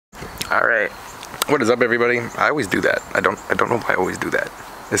Alright, what is up everybody? I always do that. I don't know why I always do that.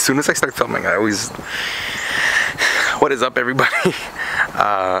 As soon as I start filming, I always... What is up everybody?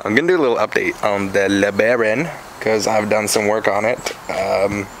 I'm gonna do a little update on the LeBaron, because I've done some work on it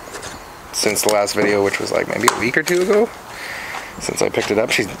since the last video, which was like maybe a week or two ago, since I picked it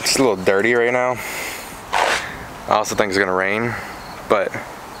up. She's just a little dirty right now. I also think it's gonna rain, but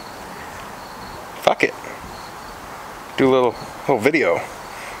fuck it. Do a little video.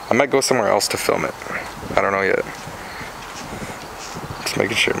 I might go somewhere else to film it. I don't know yet. Just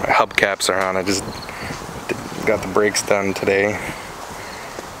making sure my hubcaps are on. I just got the brakes done today.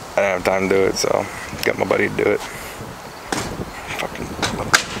 I didn't have time to do it, so got my buddy to do it. Fucking,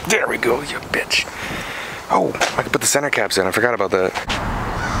 there we go, you bitch. Oh, I can put the center caps in. I forgot about that.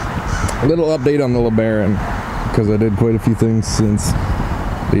 A little update on the LeBaron, because I did quite a few things since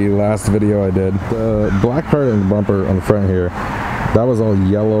the last video I did. The black part of the bumper on the front here, that was all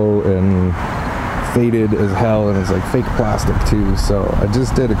yellow and faded as hell, and it's like fake plastic too, so I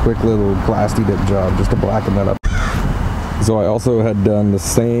just did a quick little plasti dip job just to blacken that up. So I also had done the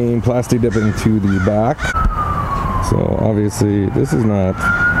same plasti dipping to the back, so obviously this is not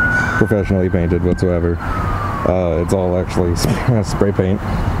professionally painted whatsoever. It's all actually spray paint.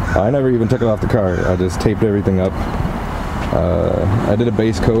 I never even took it off the car, I just taped everything up. I did a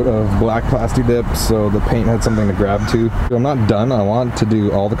base coat of black plasti dip so the paint had something to grab to. I'm not done. I want to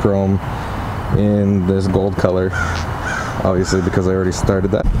do all the chrome in this gold color, obviously, because I already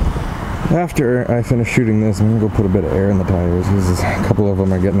started that. After I finish shooting this, I'm gonna go put a bit of air in the tires because a couple of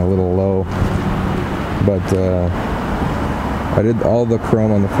them are getting a little low. But I did all the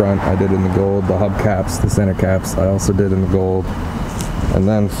chrome on the front. I did in the gold, the hubcaps, the center caps, I also did in the gold. And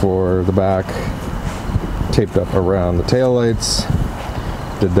then for the back, taped up around the tail lights,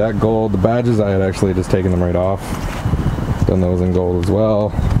 did that gold. The badges I had actually just taken them right off, done those in gold as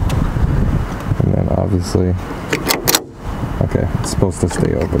well. And then obviously, okay, it's supposed to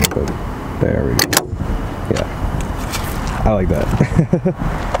stay open, but there we go. Yeah, I like that.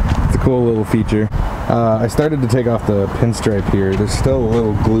 It's a cool little feature. I started to take off the pinstripe here. There's still a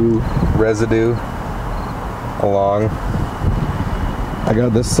little glue residue along. I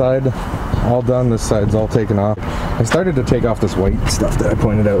got this side all done, this side's all taken off. I started to take off this white stuff that I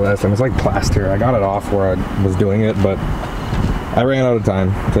pointed out last time. It's like plaster. I got it off where I was doing it, but I ran out of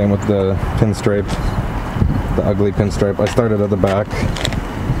time. Same with the pinstripe, the ugly pinstripe. I started at the back.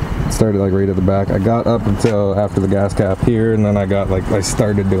 Started like right at the back. I got up until after the gas cap here, and then I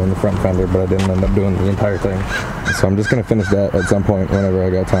started doing the front fender, but I didn't end up doing the entire thing. So I'm just gonna finish that at some point whenever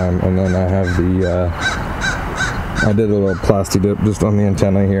I got time, and then I have the I did a little plasti dip just on the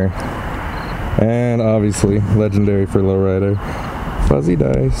antenna here. And obviously, legendary for Lowrider, fuzzy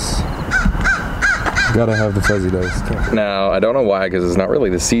dice. Gotta have the fuzzy dice. Now, I don't know why, because it's not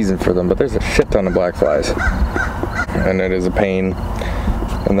really the season for them, but there's a shit ton of black flies. And it is a pain,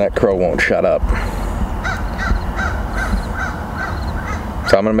 and that crow won't shut up.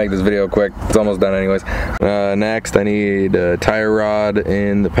 So I'm gonna make this video quick. It's almost done anyways. Next, I need a tire rod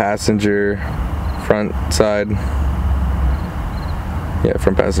in the passenger front side. Yeah,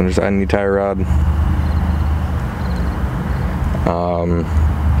 front passenger side, I need tire rod.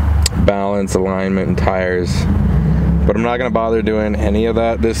 Balance, alignment, and tires. But I'm not gonna bother doing any of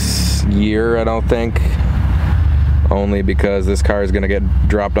that this year, I don't think. Only because this car is gonna get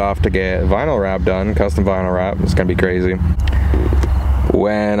dropped off to get vinyl wrap done, custom vinyl wrap. It's gonna be crazy.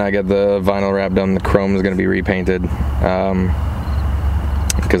 When I get the vinyl wrap done, the chrome is gonna be repainted.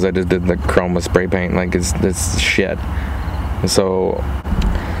 Because I just did the chrome with spray paint, like it's shit. So,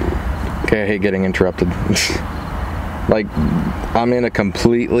 okay, I hate getting interrupted. Like, I'm in a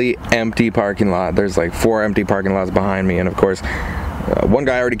completely empty parking lot. There's like 4 empty parking lots behind me, and of course, one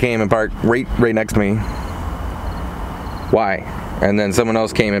guy already came and parked right next to me. Why? And then someone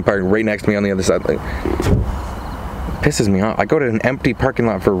else came and parked right next to me on the other side. Like, pisses me off. I go to an empty parking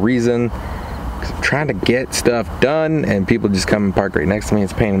lot for a reason. I'm trying to get stuff done, and people just come and park right next to me.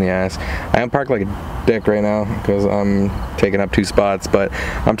 It's a pain in the ass. I am parked like a dick right now because I'm taking up 2 spots, but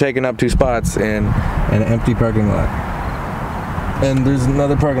I'm taking up 2 spots in an empty parking lot. And there's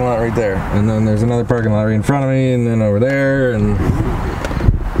another parking lot right there, and then there's another parking lot right in front of me, and then over there, and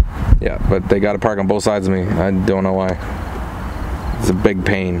yeah, but they got to park on both sides of me. I don't know why. It's a big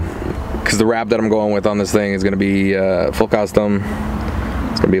pain because the wrap that I'm going with on this thing is going to be full custom.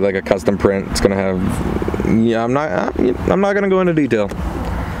 It's gonna be like a custom print. It's gonna have, yeah, I'm not gonna go into detail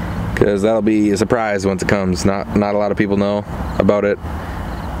because that'll be a surprise once it comes. Not a lot of people know about it.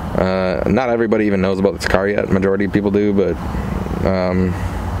 Not everybody even knows about this car yet. Majority of people do, but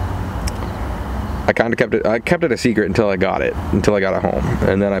I kind of kept it a secret until I got it home,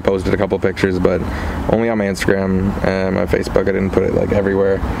 and then I posted a couple pictures, but only on my Instagram and my Facebook. I didn't put it like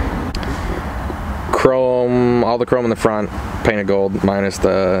everywhere. Chrome, all the chrome in the front, painted gold, minus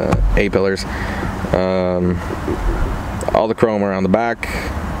the A-pillars. All the chrome around the back,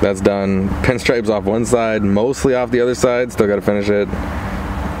 that's done. Pinstripes off one side, mostly off the other side, still gotta finish it.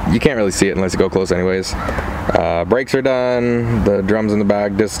 You can't really see it unless you go close anyways. Brakes are done, the drums in the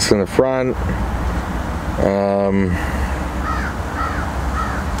back, discs in the front.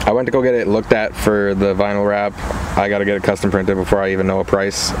 I went to go get it looked at for the vinyl wrap. I gotta get it custom printed before I even know a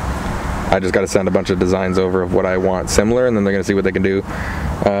price. I just gotta send a bunch of designs over of what I want similar, and then they're gonna see what they can do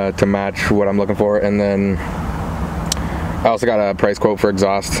to match what I'm looking for. And then I also got a price quote for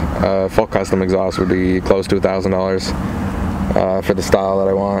exhaust. Full custom exhaust would be close to $1,000 for the style that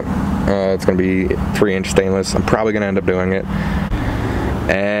I want. It's gonna be 3-inch stainless. I'm probably gonna end up doing it.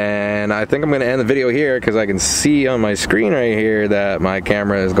 And I think I'm gonna end the video here because I can see on my screen right here that my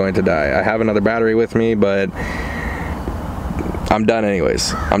camera is going to die. I have another battery with me, but I'm done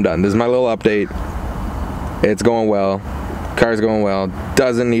anyways. I'm done. This is my little update. It's going well. Car's going well.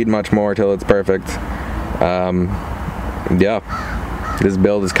 Doesn't need much more till it's perfect. Yeah, this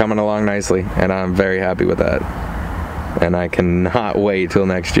build is coming along nicely, and I'm very happy with that. And I cannot wait till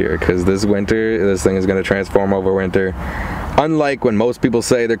next year, because this winter, this thing is going to transform over winter. Unlike when most people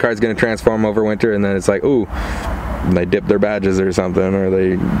say their car's going to transform over winter, and then it's like, ooh, they dipped their badges or something, or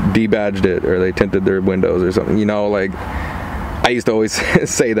they debadged it, or they tinted their windows or something. You know, like, I used to always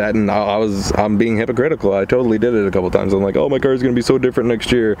say that, and I'm being hypocritical. I totally did it a couple times. I'm like, oh, my car is going to be so different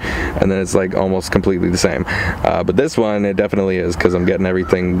next year, and then it's like almost completely the same. But this one, it definitely is, because I'm getting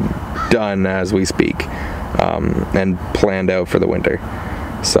everything done as we speak, and planned out for the winter.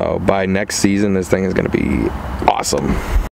 So by next season, this thing is going to be awesome.